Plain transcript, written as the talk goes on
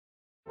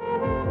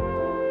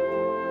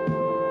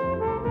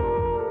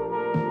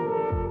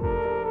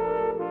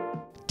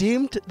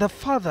deemed the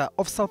father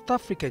of South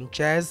African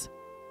jazz.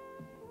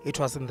 It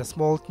was in the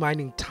small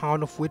mining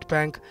town of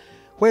Witbank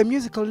where a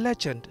musical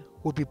legend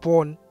would be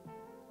born.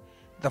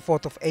 The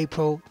 4th of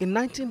April in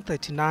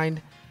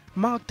 1939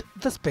 marked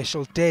the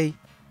special day,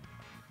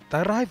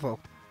 the arrival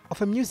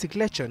of a music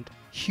legend,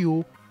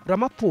 Hugh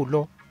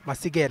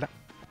Masekela.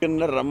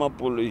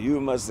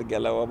 Hugh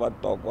Masekela wa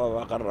batokwa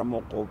wa ga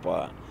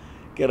Ramokopa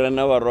ke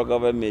rena ba roka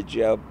ba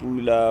metsi a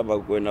pula ba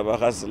kwena ba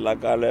ga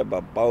selakale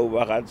ba pau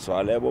ba ga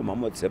tshwale bo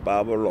mamotshepa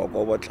ba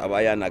boloko bo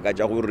tlhabayana ka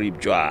ja go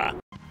ripjwa.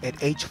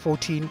 At age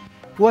 14,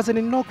 he was an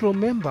inaugural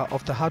member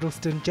of the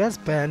Huddleston Jazz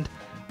Band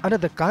under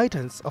the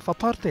guidance of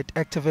apartheid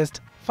activist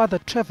Father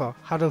Trevor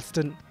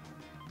Huddleston.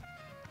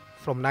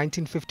 From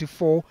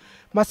 1954,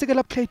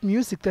 Masekela played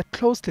music that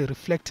closely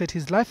reflected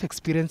his life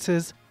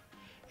experiences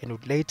and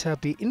would later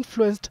be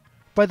influenced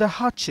by the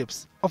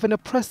hardships of an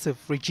oppressive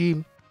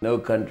regime. No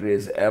country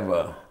has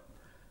ever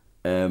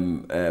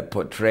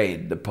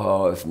portrayed the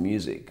power of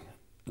music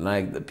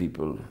like the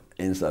people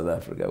in South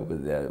Africa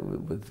with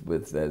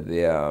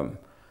their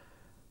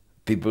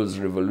people's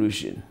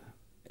revolution.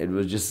 It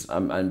was just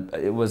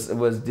it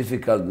was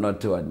difficult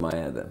not to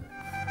admire them.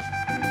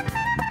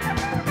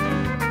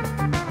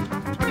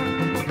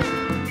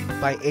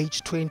 By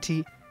age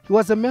 20, he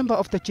was a member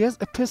of the Jazz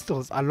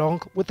Epistles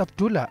along with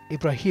Abdullah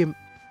Ibrahim.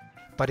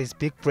 But his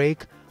big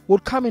break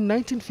would come in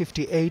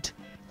 1958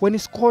 when he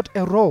scored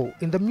a role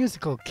in the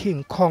musical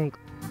King Kong.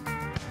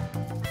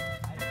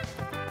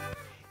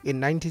 In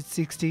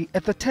 1960,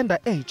 at the tender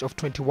age of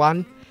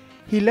 21,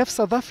 he left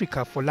South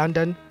Africa for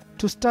London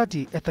to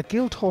study at the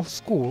Guildhall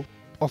School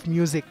of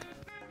Music.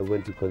 I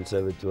went to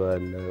Conservatoire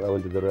and I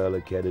went to the Royal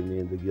Academy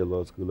and the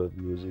Guildhall School of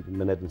Music,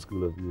 Manhattan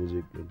School of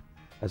Music. And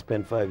I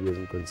spent 5 years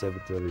in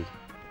conservatories.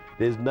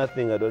 There's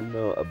nothing I don't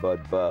know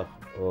about Bach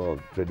or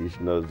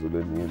traditional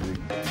Zulu music.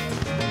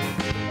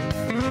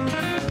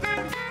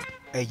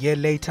 A year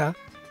later,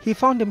 he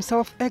found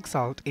himself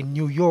exiled in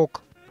New York.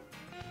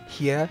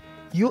 Here,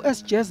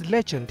 US jazz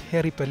legend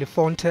Harry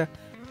Belafonte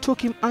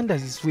took him under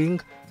his wing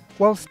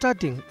while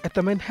studying at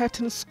the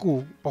Manhattan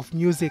School of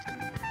Music.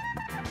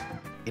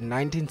 In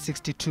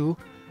 1962,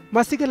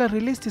 Masekela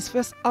released his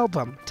first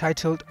album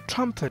titled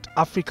Trumpet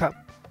Africa.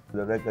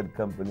 The record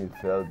company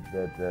felt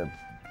that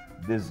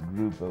this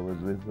group I was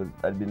with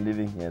had been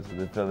living here, so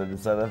they felt that the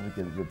South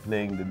Africans were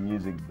playing the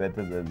music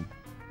better than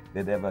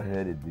they'd ever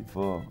heard it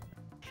before.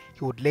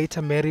 He would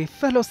later marry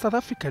fellow South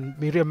African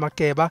Miriam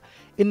Makeba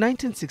in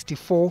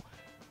 1964,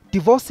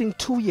 divorcing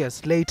 2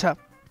 years later.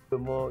 The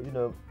more,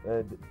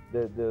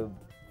 the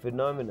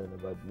phenomenon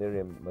about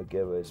Miriam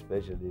Makeba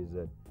especially is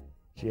that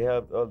she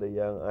helped all the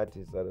young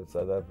artists out of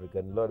South Africa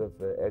and a lot of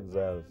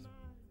exiles,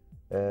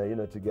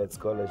 to get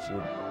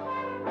scholarship.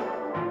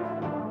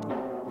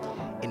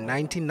 In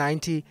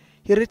 1990,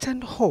 he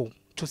returned home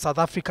to South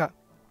Africa.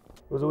 I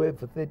was away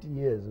for 30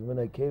 years, and when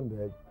I came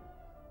back,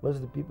 most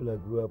of the people I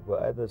grew up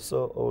were either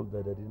so old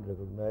that I didn't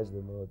recognize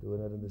them or they were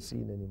not on the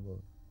scene anymore.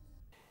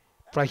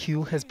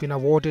 Hugh has been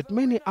awarded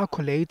many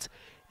accolades,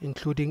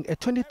 including a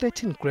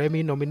 2013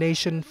 Grammy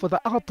nomination for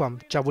the album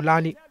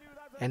Jabulani,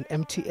 and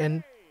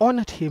MTN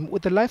honored him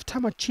with the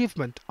Lifetime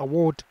Achievement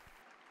Award.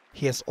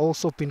 He has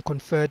also been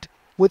conferred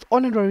with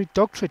honorary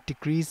doctorate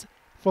degrees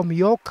from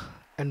York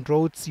and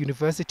Rhodes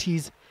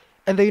Universities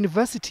and the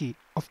University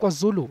of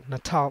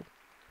KwaZulu-Natal.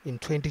 In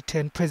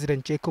 2010,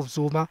 President Jacob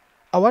Zuma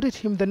awarded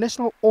him the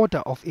National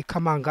Order of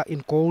Ikhamanga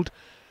in gold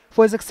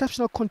for his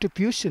exceptional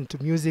contribution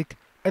to music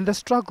and the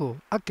struggle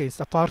against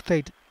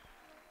apartheid.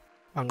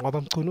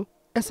 Manqoba Mchunu,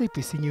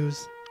 SABC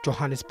News,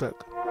 Johannesburg.